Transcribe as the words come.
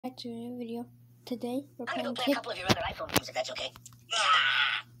Back to a new video. Today we're I'm playing gonna go play a couple of your other iPhone games if that's okay.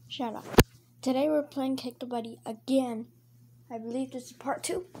 Shut up. Today we're playing Kick the Buddy again. I believe this is part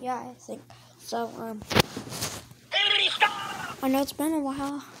 2. Yeah, I think. So, I know it's been a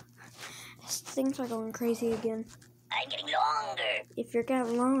while. Things are going crazy again. I'm getting longer. If you're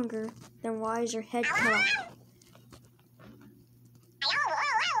getting longer, then why is your head cut off?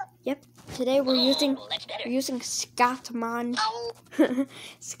 Yep. Today we're using scatman.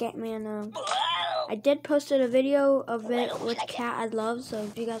 Scatman. I did post a video of it with cat I love, so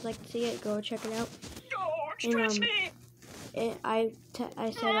if you guys like to see it, go check it out. And I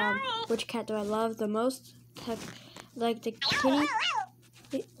said which cat do I love the most? Like the kitty,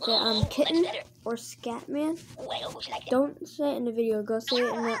 the kitten, or Scatman. Don't say it in the video. Go say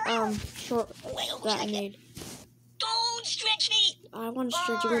it in the short that I made. Don't stretch me. I want to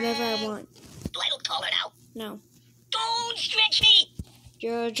stretch you whenever I want. Do I look taller now? No. Don't stretch me.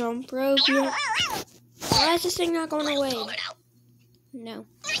 You're a jump rope. Why is this thing not going away? No.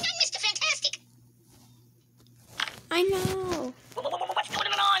 I'm Mr. Fantastic. I know. What's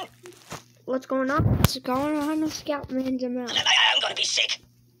going on? What's going on? What's going on with Scatman's mouth? I'm gonna be sick.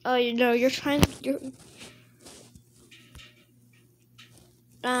 Oh, you know, you're trying. Okay.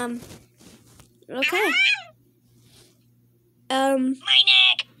 My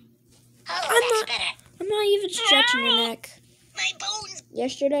neck. Oh, I'm not even stretching your neck. My bones.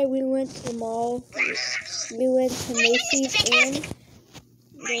 Yesterday we went to the mall. We went to Macy's and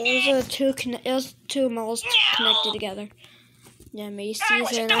it was two malls connected together. Yeah,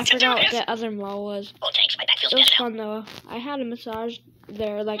 Macy's and I forgot what the other mall was. Oh, thanks. My back feels It was better fun though. I had a massage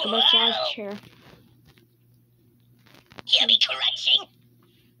there, like a massage chair. Hear me crunching.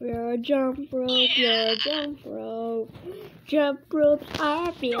 You're a jump rope, you're a jump rope. Jump ropes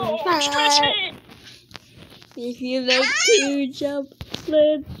are feeling fun. If you like to jump,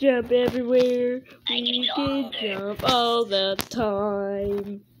 let's jump everywhere. We can jump all the time.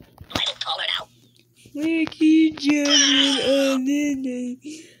 Do I look taller now? We keep jumping on the night.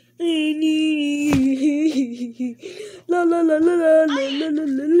 La la la la la la la la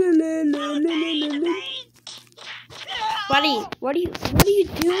la la la la. Buddy, what are you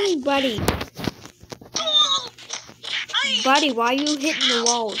doing, buddy? Buddy, why are you hitting the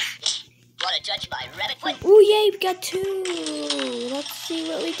walls? Wanna judge my rabbit foot? Oh yeah, we got 2. Let's see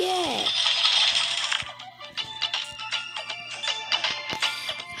what we get.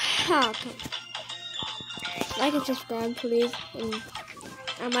 Okay. Like and subscribe, please. And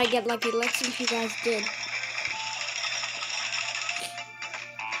I might get lucky. Let's see if you guys did.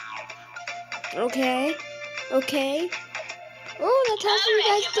 Okay. Okay. Oh, that's how you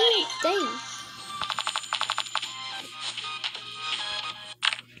guys did. Thanks.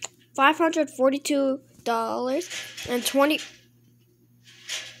 $542.20.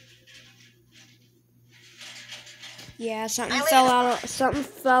 Yeah, something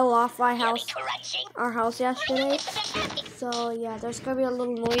fell off our house yesterday. So yeah, there's gonna be a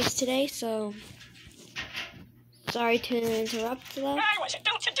little noise today. So sorry to interrupt that.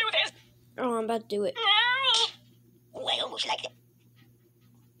 Don't you do this? Oh, I'm about to do it. Oh, I almost liked it.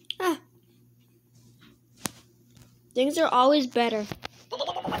 Things are always better. What's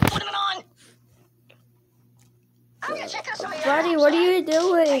going on? Buddy, what are you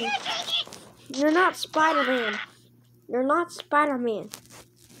doing? You're not Spider-Man. You're not Spider-Man.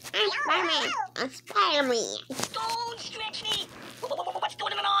 I'm Spider-Man. I'm Spider-Man. Don't stretch me. What's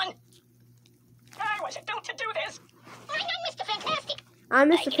going on? Don't you do this? I'm Mr. Fantastic. I'm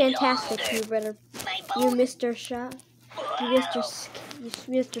Mr. Fantastic. You better. You Mr. Shot. You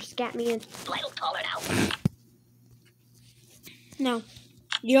Mr. Scatman. Do I look taller now? No,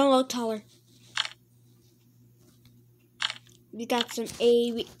 you don't look taller. You got some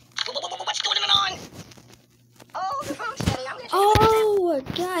A. What's going on? Oh, the phone's steady. Oh,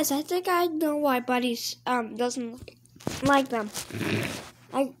 guys, I think I know why Buddy's doesn't like them.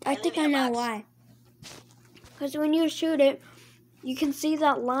 I think I know why. Because when you shoot it, you can see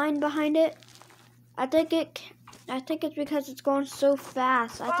that line behind it. I think it's because it's going so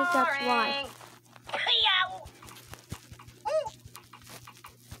fast. I think that's why.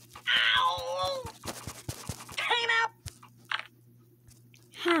 Ow! Time out.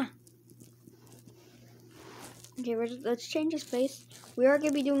 Huh. Okay, let's change his face. We are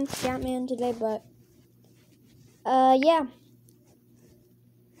gonna be doing Scatman today, but yeah.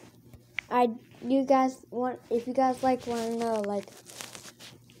 If you guys want to know, like,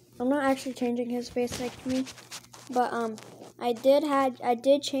 I'm not actually changing his face like me, but I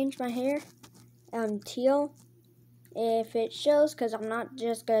did change my hair teal. If it shows, because I'm not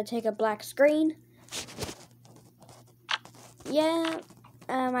just gonna take a black screen. Yeah,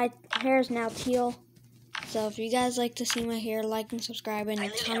 My hair is now teal. So if you guys like to see my hair, like and subscribe, and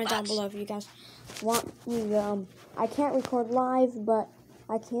comment down below if you guys want me. I can't record live, but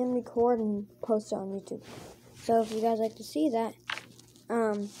I can record and post it on YouTube. So if you guys like to see that,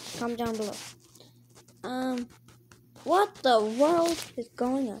 comment down below. What the world is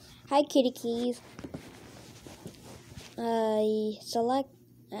going on? Hi, kitty keys. Select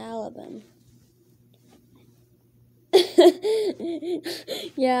Alabama.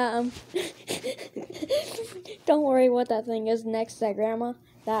 Yeah, don't worry what that thing is next to Grandma.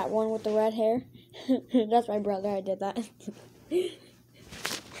 That one with the red hair. That's my brother, I did that.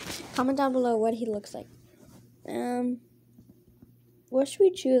 Comment down below what he looks like. What should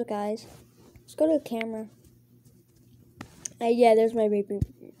we choose, guys? Let's go to the camera. Yeah, there's my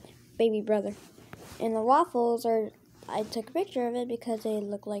baby brother. And the waffles are, I took a picture of it because they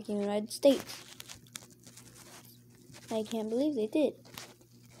look like the United States. I can't believe they did.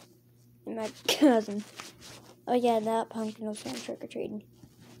 And my cousin. Oh yeah, that pumpkin was from trick-or-treating.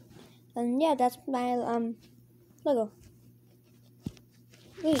 And yeah, that's my logo.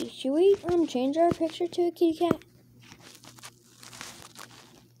 Wait, should we change our picture to a kitty cat?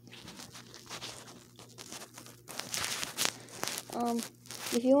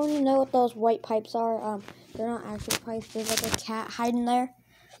 If you want to know what those white pipes are, they're not actual pipes. There's like a cat hiding there.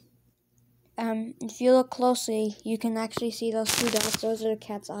 If you look closely, you can actually see those two dots. Those are the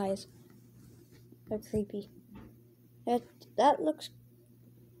cat's eyes. They're creepy. That looks.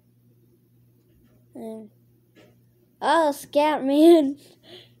 Oh, scatman.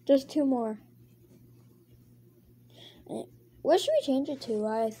 There's two more. What should we change it to?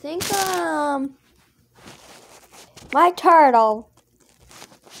 I think my turtle.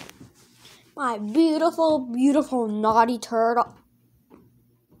 My beautiful, beautiful, naughty turtle.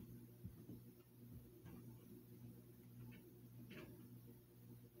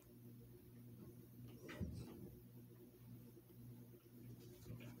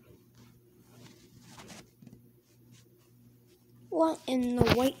 What in the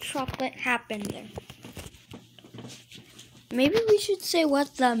white chocolate happened there? Maybe we should say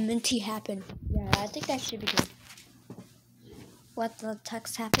what the minty happened. Yeah, I think that should be good. What the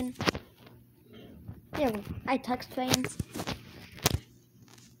text happened? Yeah, I text fans.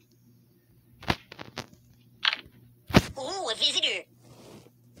 Ooh, a visitor.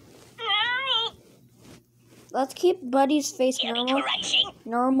 Let's keep Buddy's face normal.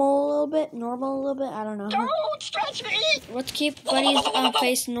 Normal a little bit. I don't know. Don't stretch me. Let's keep Buddy's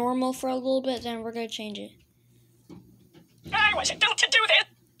face normal for a little bit, then we're gonna change it. I wasn't built to do this.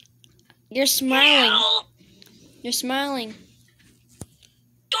 You're smiling. You're smiling.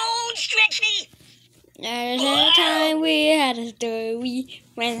 Don't stretch me. There's a time we had a story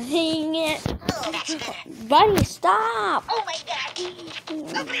when singing it. Oh, that's better. Buddy, stop! Oh my God.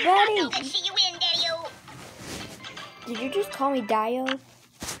 Buddy, Let's see you win, Daddy-o. did you just call me Dio?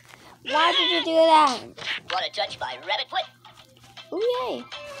 Why did you do that? Want to touch my rabbit foot? Ooh, yay.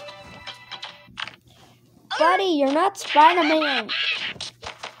 Buddy, you're not Spider-Man.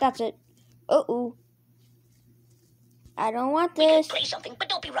 That's it. Uh-oh. I don't want this. Play something, but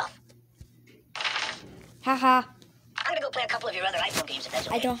don't be rough. Haha. I'm gonna go play a couple of your other iPhone games if that's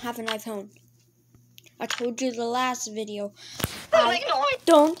okay. I don't have an iPhone. I told you the last video. Oh my God.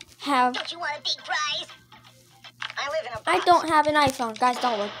 Don't have. Don't you want a big prize? I live in a box. I don't have an iPhone. Guys,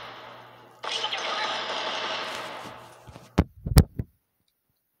 don't look.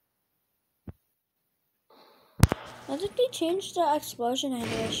 I think they changed the explosion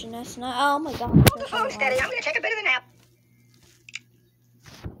animation. That's not. Oh my God. Hold the phone steady. I'm gonna take a bit of a nap.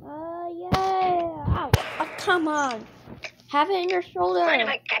 Yeah. Oh, come on. Have it in your shoulder. Mind if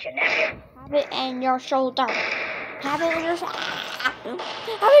I catch a nap here? Have it in your shoulder. Have it in your shoulder. Have it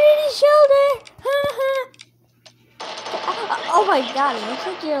in your shoulder. Oh my God. It looks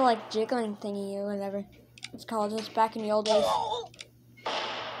like you're like jiggling thingy or whatever it's called. Just back in the old days.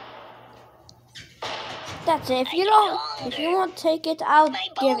 That's it. If you won't take it, I'll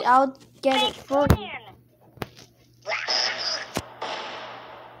get it for you.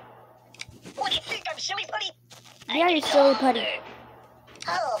 What do you think? I'm silly putty? Yeah, you silly putty.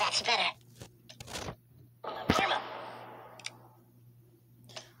 Oh, that's better.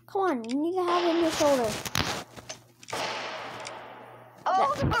 Come on, you need to have it in your shoulder.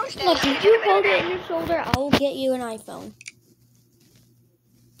 Oh, the phone steady. Look, if you hold it in your shoulder, I will get you an iPhone.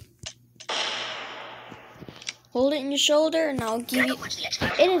 Hold it in your shoulder, and I'll give you.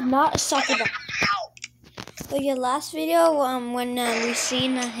 It is not a soccer ball. So your last video, when we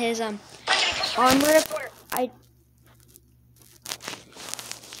seen his arm rip,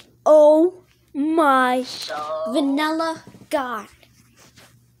 oh my vanilla God!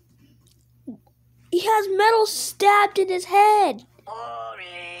 has metal stabbed in his head.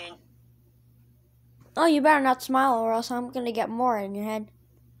 Boring. Oh, you better not smile or else I'm gonna get more in your head.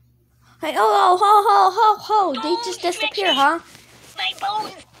 Hey, oh, ho, ho, ho, ho. They just disappear, huh? My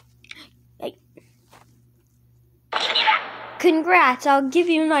bones. Hey. Congrats, I'll give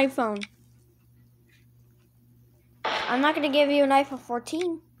you an iPhone. I'm not gonna give you an iPhone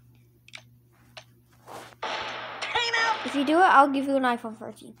 14. If you do it, I'll give you an iPhone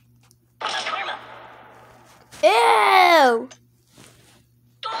 14. Karma. Ew!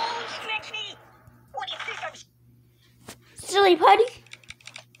 Don't scratch me. What do you think I'm... Silly putty.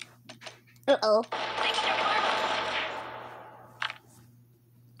 Uh-oh. Thanks for your karma.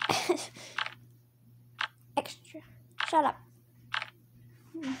 Extra. Shut up.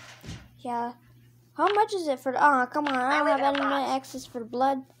 Yeah. How much is it for... Oh, come on. I don't have any access for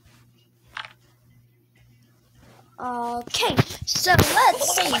blood. Okay, so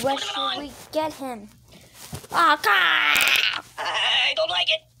let's see. What should we get him? Oh, God. I don't like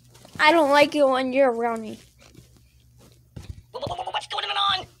it. I don't like it when you're around me. What's going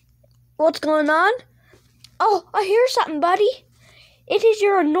on? What's going on? Oh, I hear something, buddy. It is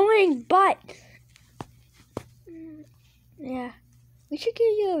your annoying butt. Yeah. We should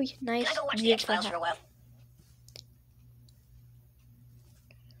give you a nice... Can I go watch the X-Files for a while?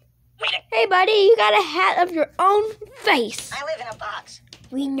 Hey, buddy, you got a hat of your own face. I live in a box.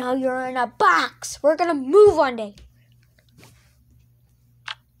 We know you're in a box. We're gonna move one day.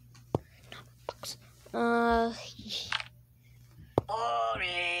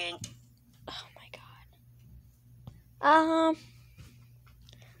 Boring. Oh my God.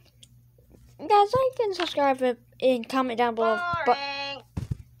 Guys, like and subscribe and comment down below. But I'm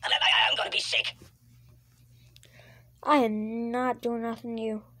gonna be sick. I am not doing nothing to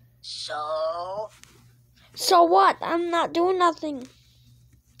you. So what? I'm not doing nothing.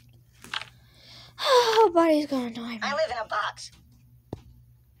 Oh, buddy's gonna annoy me. I live in a box.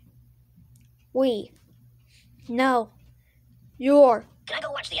 No. You're Can I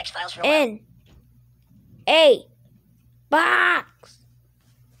go watch the X-Files for a while? in a box.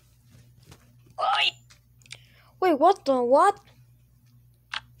 Oi! Wait, what the what?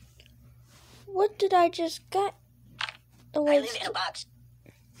 What did I just get? Oh, I live in a box.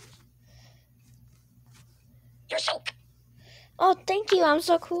 You're so... Oh, thank you. I'm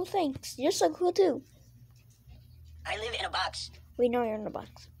so cool. Thanks. You're so cool too. I live in a box. We know you're in a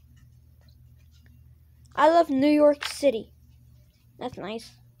box. I love New York City. That's nice.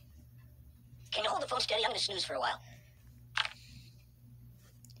 Can you hold the phone steady? I'm gonna snooze for a while.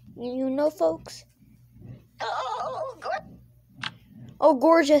 You know, folks. Oh, good. Oh,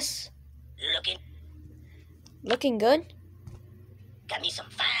 gorgeous. Looking good. Got me some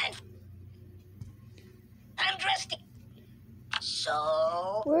fine. I'm dressed.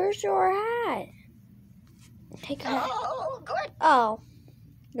 So. Where's your hat? Take a hat. Oh, good. Oh,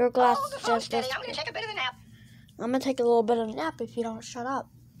 your glass Oh, the is phone's just. steady. I'm gonna take a bit of a nap. I'm gonna take a little bit of a nap if you don't shut up.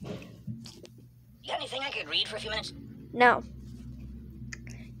 You got anything I could read for a few minutes? No.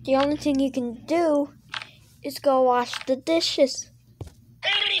 The only thing you can do is go wash the dishes.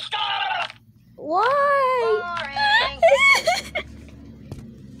 Hey, stop! Why?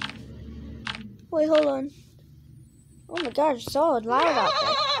 Wait, hold on. Oh my God, it's so loud out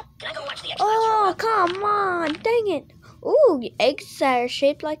there. Can I go watch the X-Files Oh, come on. Dang it. Ooh, eggs that are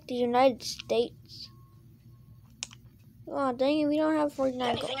shaped like the United States. Oh, dang it. We don't have 49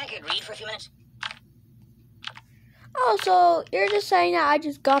 Got gold. anything I could read for a few minutes? Oh, so you're just saying that I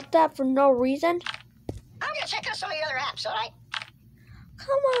just got that for no reason? I'm gonna check out some of your other apps, alright? Come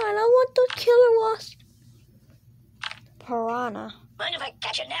on, I want the killer wasp. Piranha. Mind if I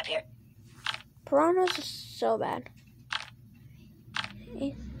catch a nap here? Piranhas are so bad.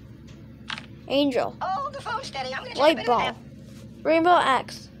 Angel. Oh, the phone's steady. I'm gonna take a Light bit of a ball. nap. Rainbow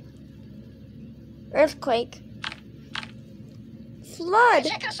X. Earthquake. Flood.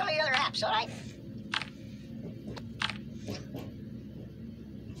 Check out some of your other apps, alright?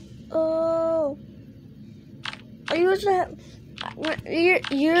 Oh. I used to have,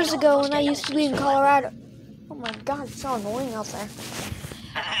 years ago when I used to be in Colorado. Oh my God, it's so annoying out there.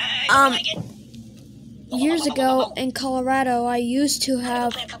 Years ago in Colorado, I used to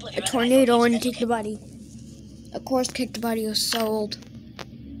have a tornado and kick the buddy. Of course, kick the buddy was so old.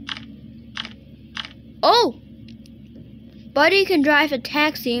 Oh! Buddy can drive a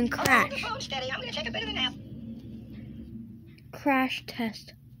taxi and crash. The phone's steady. I'm gonna take a bit of a nap. Crash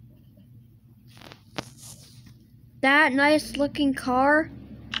test. That nice looking car.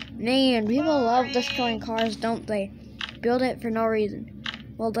 Man, people love destroying cars, don't they? Build it for no reason.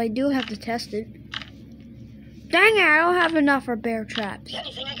 Well, they do have to test it. Dang it, I don't have enough for bear traps. You got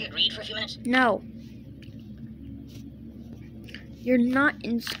anything I could read for a few minutes? No. You're not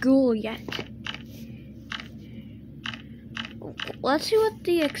in school yet. Let's see what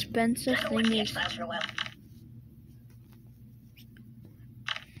the expensive thing is.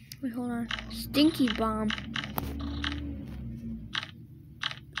 Wait, hold on. Stinky bomb.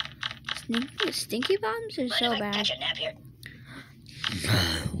 Stinky bombs are so bad. Catch a nap here.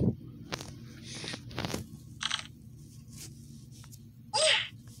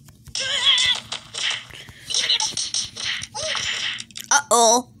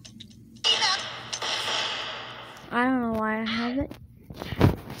 Uh-oh. I don't know why I have it.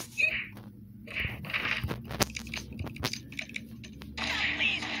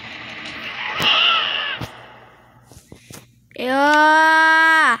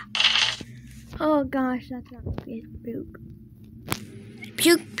 Yeah. Oh gosh, that's not good. Puke.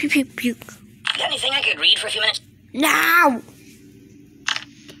 Puke, puke, puke, puke. You got anything I could read for a few minutes? Now!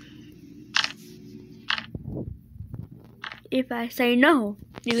 If I say no,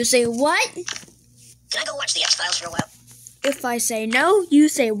 you say what? Can I go watch the X-Files for a while? If I say no, you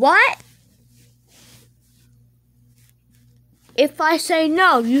say what? If I say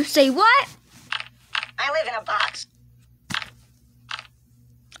no, you say what? I live in a box.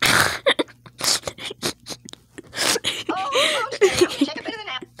 Take a bit of a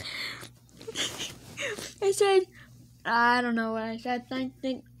nap. I said, I don't know what I said.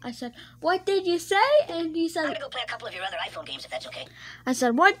 I said, what did you say? And he said, I'm gonna go play a couple of your other iPhone games if that's okay. I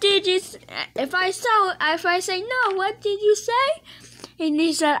said, what did you say? If I say no, what did you say? And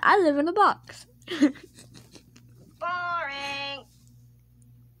he said, I live in a box. Boring.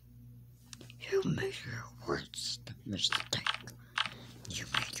 You made your worst mistake. You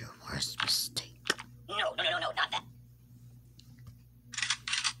made your worst mistake. No, not that.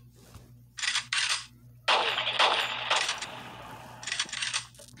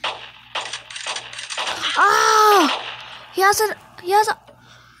 Oh! He has a...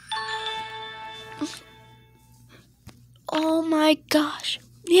 Oh my gosh.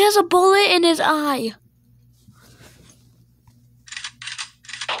 He has a bullet in his eye.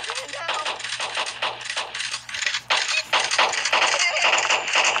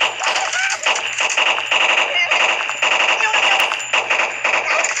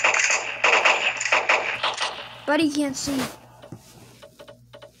 But he can't see.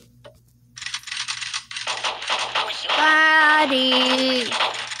 Buddy.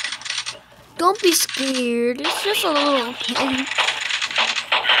 Don't be scared. It's just a little pain.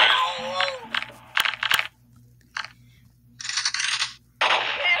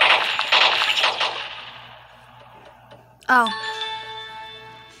 Oh.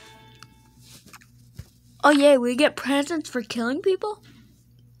 Oh yeah, we get presents for killing people?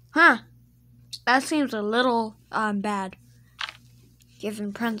 Huh. That seems a little bad.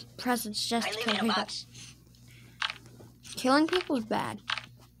 Giving presents just to kill people. Box. Killing people is bad.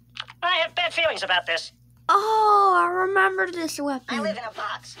 I have bad feelings about this. Oh, I remember this weapon. I live in a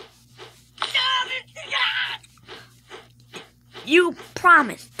box. You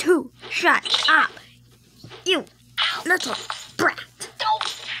promised to shut up. You little brat.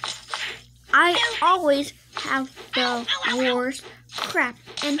 I always have the worst crap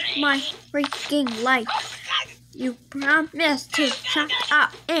in my freaking life. You promised to shut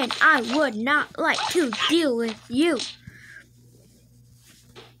up, and I would not like to deal with you.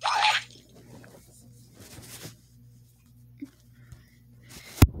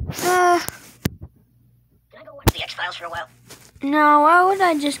 Can I go watch the X-Files for a while? No, why would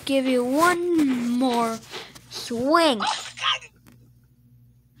I just give you one more swing?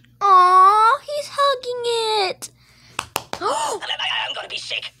 Aww, he's hugging it. I'm gonna be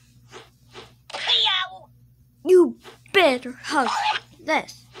sick. You better hug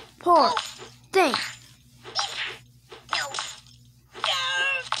this poor thing.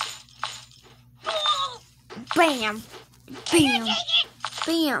 Bam, bam,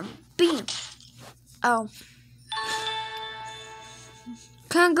 bam, bam. Oh.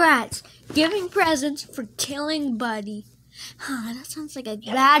 Congrats. Giving presents for killing Buddy. Huh, that sounds like a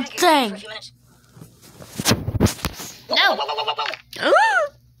bad thing. No.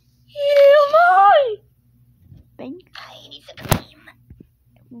 Bang. I need the cream.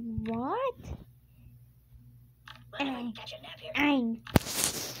 What? Catch a nap here.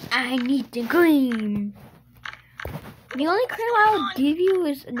 I need the cream. The only cream I would give you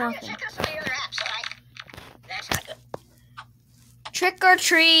is nothing. Check out some of your other apps, alright? That's not good. Trick or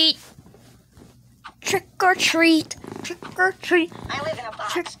treat. Trick or treat. Trick or treat. I live in a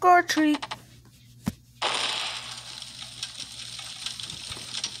box. Trick or treat.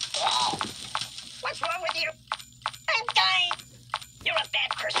 Whoa. What's wrong with you? I'm dying. You're a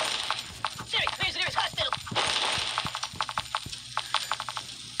bad person. Siri, where's the nearest hospital?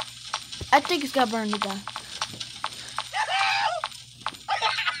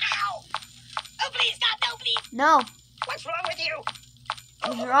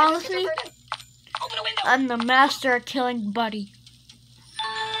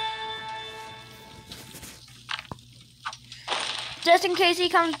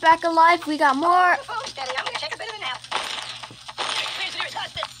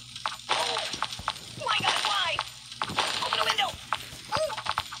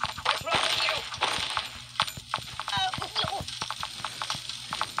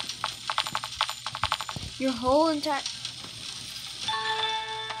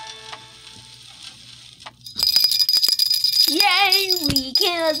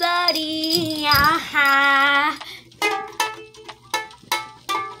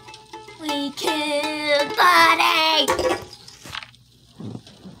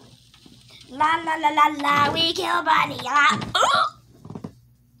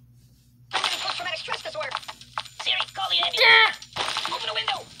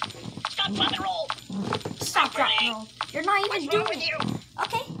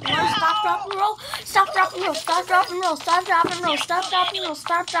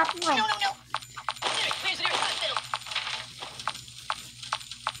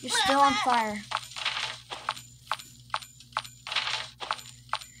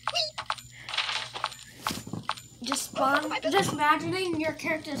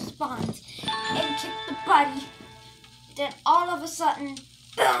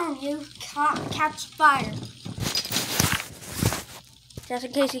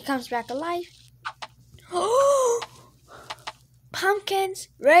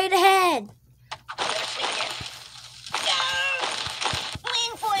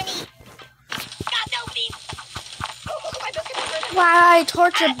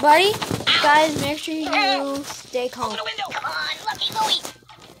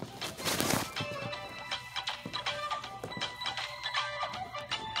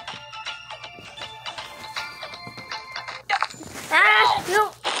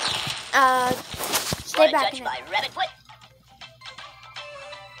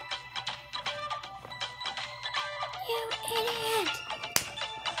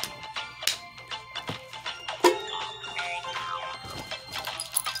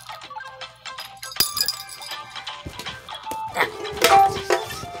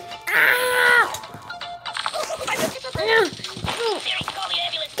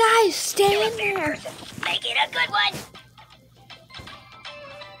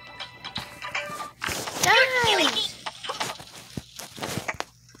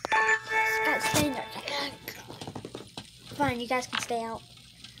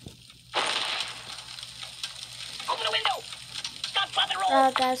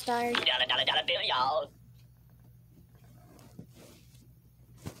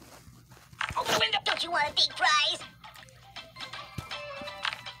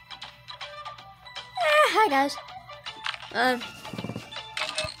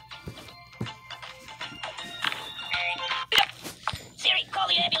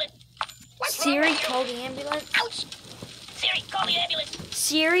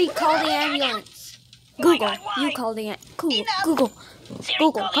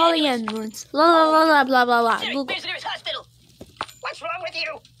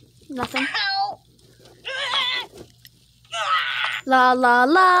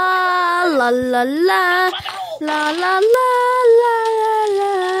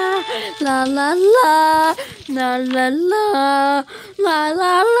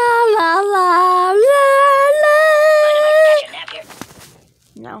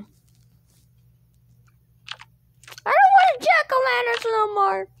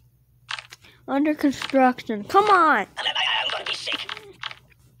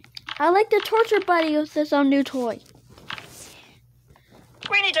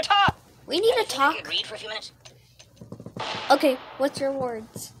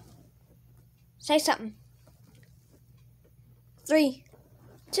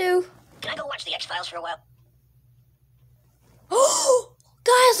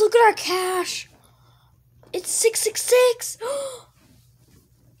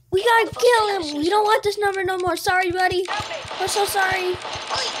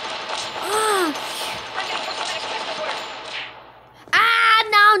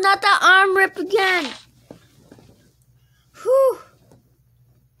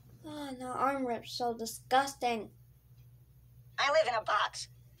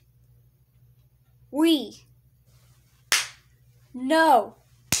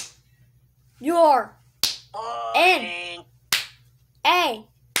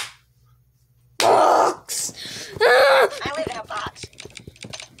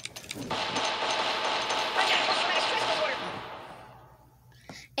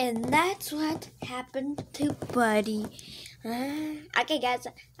 that's what happened to Buddy. Okay, guys,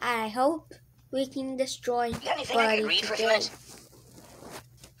 I hope we can destroy You got anything I Buddy can read for a few today. minutes?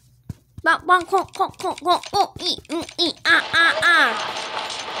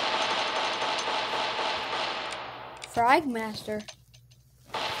 Frog Master.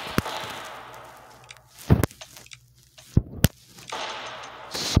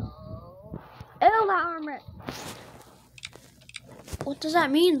 Armor. What does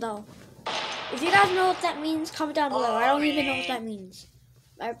that mean, though? If you guys know what that means, comment down below. I don't even know what that means.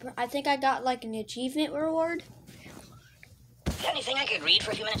 I think I got like an achievement reward. You got anything I could read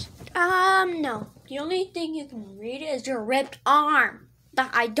for a few minutes? No. The only thing you can read is your ripped arm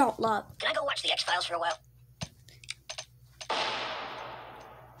that I don't love. Can I go watch the X-Files for a while?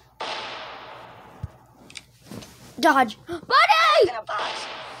 Dodge. Buddy! In a box.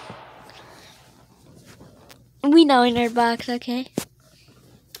 We know in our box, okay?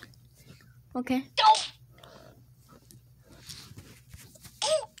 Okay. Don't!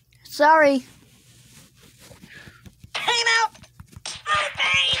 Sorry. Time out! Oh, the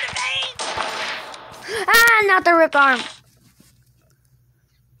pain! Ah, not the ripped arm.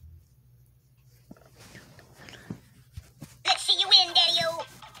 Let's see you win, Daddy-o!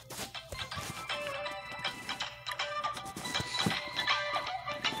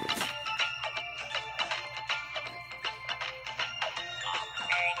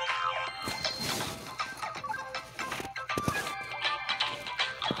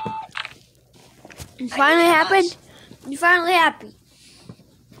 You finally happened? You finally happy?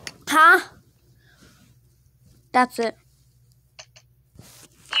 Huh? That's it.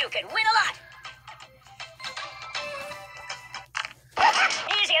 You can win a lot!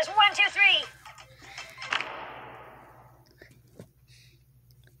 Easy as 1, 2, 3!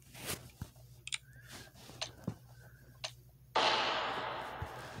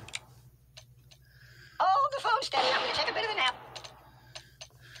 Hold the phone steady, I'm gonna take a bit of a nap.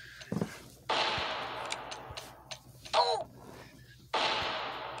 Oh!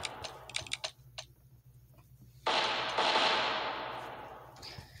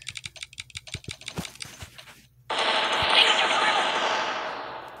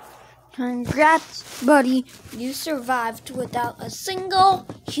 Congrats, buddy. You survived without a single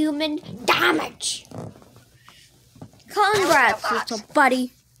human damage. Congrats, little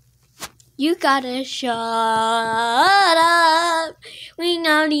buddy. You gotta shut up. We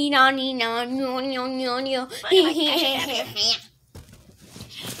know,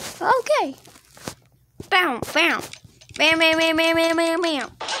 Okay. Bam, bam. Bam, bam, bam, bam, bam, bam, bam.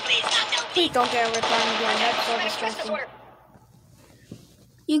 Oh, please, not no Please deep. don't get ripped on again. That's so Express disgusting. disorder.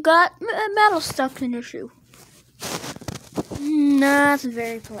 You got metal stuck in your shoe. That's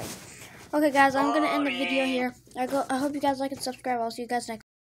very polite. Okay, guys, I'm gonna end the video here. I hope you guys like and subscribe. I'll see you guys next time.